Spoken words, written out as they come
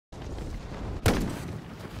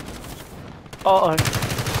Uh oh.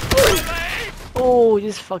 Oh,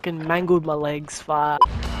 just fucking mangled my legs. Fuck.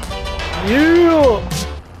 Yeah.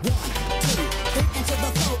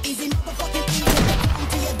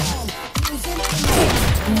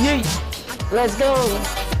 Yeet. Let's go.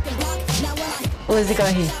 Where's the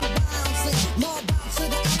guy here?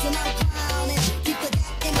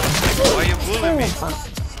 Why are you bullying me?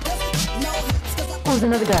 Who's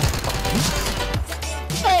another guy?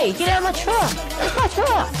 Hey, get out of my truck! That's my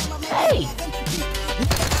truck! Hey!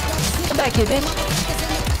 Come back here, bitch!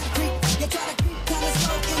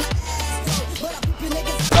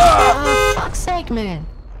 Oh, fuck's sake, man!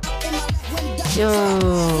 Yo!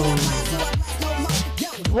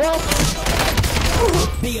 What?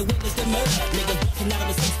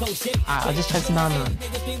 I'll just try some on.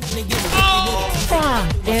 Fuck,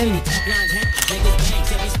 damn it!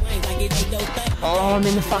 Oh, I'm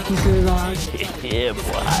in the fucking gulag. Yeah,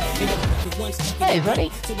 boy. Hey, buddy.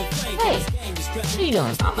 Hey, what are you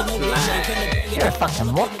doing? You're a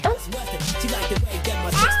fucking what, cunt?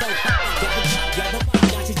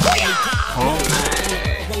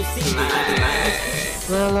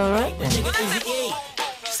 Well, alright then.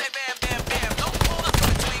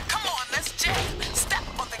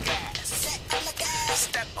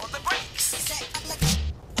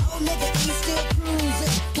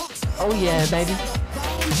 Oh yeah, baby.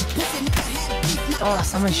 Oh,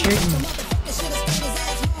 someone's shooting.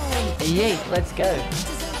 Yeet, let's go.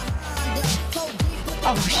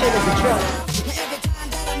 Oh shit, there's a truck.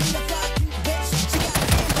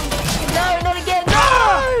 No, not again,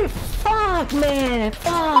 no! Fuck, man,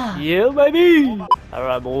 fuck. Yeah, baby.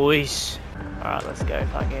 Alright, boys. Alright, let's go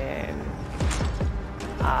fucking...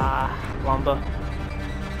 lumber.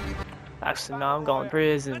 Actually, no, I'm going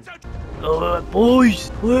prison. Alright, boys,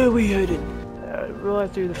 where are we headed?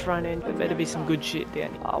 Right through the front end. There better be some good shit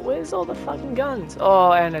down here. Oh, where's all the fucking guns?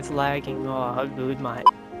 Oh, and it's lagging. Oh, good, mate.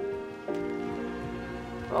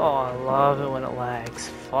 Oh, I love it when it lags.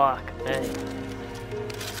 Fuck me.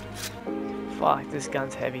 Fuck, this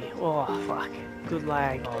gun's heavy. Oh, fuck. Good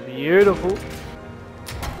lag. Oh, beautiful.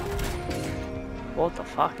 What the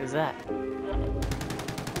fuck is that?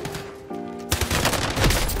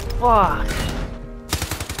 Fuck.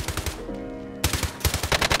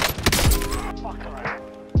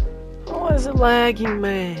 Why is it lagging,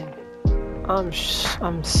 man? I'm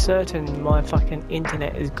certain my fucking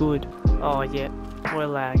internet is good. Oh yeah, we're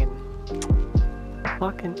lagging.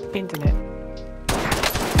 Fucking internet.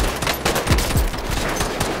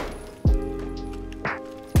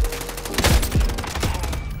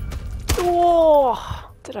 Whoa!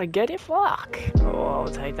 Did I get it? Fuck. Oh, I'll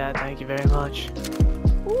take that. Thank you very much.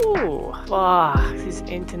 Ooh, fuck, this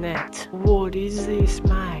internet. What is this,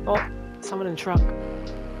 mate? Oh, someone in the truck.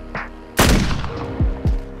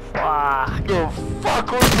 Fuck. The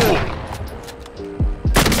fuck was that?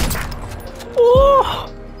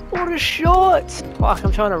 Oh, what a shot. Fuck,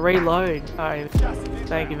 I'm trying to reload. Alright,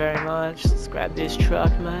 thank you very much. Let's grab this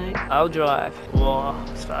truck, mate. I'll drive. Whoa,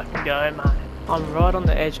 let's fucking go, mate. I'm right on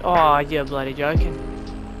the edge. Oh, you're bloody joking.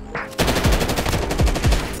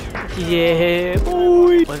 Yeah,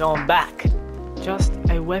 boy. We're going back. Just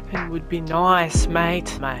a weapon would be nice,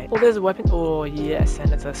 mate. Oh, there's a weapon. Oh, yes,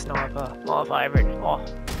 and it's a sniper. My favorite. Oh.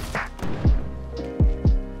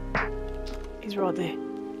 He's right there.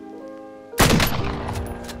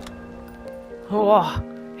 Oh,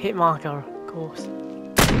 hit marker, of course.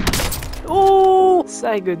 Oh,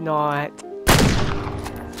 say goodnight.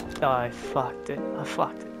 Oh, I fucked it. I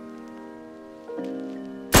fucked it.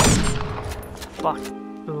 Fucked.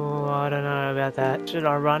 Oh, I don't know about that. Should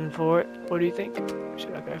I run for it? What do you think?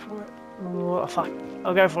 Should I go for it? Oh, fuck.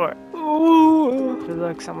 I'll go for it. Ooh, feel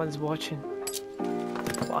like someone's watching.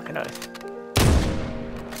 Fucking oath.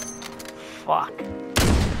 Fuck.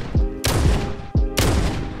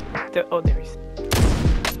 Oh, there he is.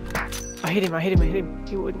 I hit him.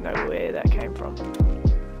 He wouldn't know where that came from.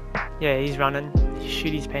 Yeah, he's running.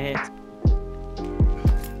 Shoot his pants.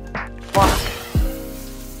 Fuck.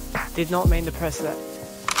 Did not mean to press that.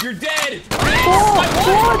 You're dead! Oh, what?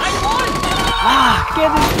 Ah, get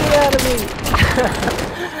this shit out of me!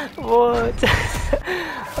 What?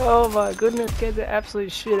 Oh my goodness, get the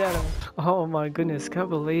absolute shit out of me. Oh my goodness, can't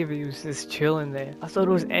believe he was just chilling there. I thought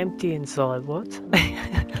it was empty inside, what?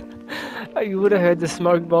 You would have heard the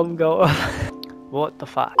smoke bomb go off. What the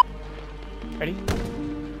fuck? Ready?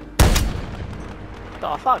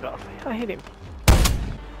 Oh, fuck off. I hit him.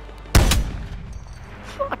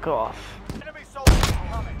 Fuck off.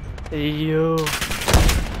 Yo.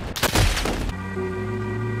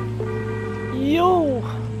 Yo.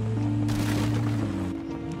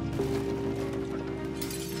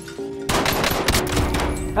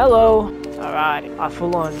 Hello. Alright, I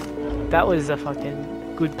full on. That was a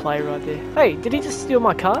fucking good play right there. Hey, did he just steal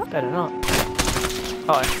my car? Better not.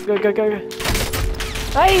 Oh, go, go, go.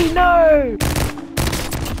 Hey, no!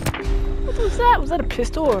 What was that? Was that a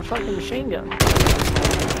pistol or a fucking machine gun?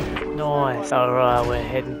 Nice. Alright, we're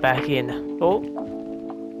heading back in. Oh,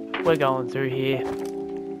 we're going through here.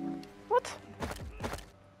 What?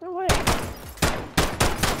 No way.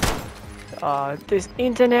 This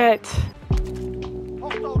internet.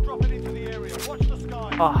 Hostile dropping into the area. Watch the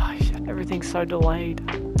sky. Oh, shit, everything's so delayed.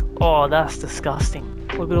 Oh, that's disgusting.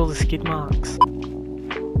 Look at all the skid marks.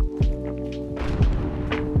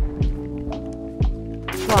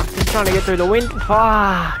 Fuck, just trying to get through the wind.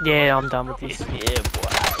 Fuck. Yeah, I'm done with this. Yeah, boy.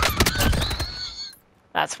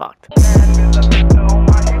 That's fucked.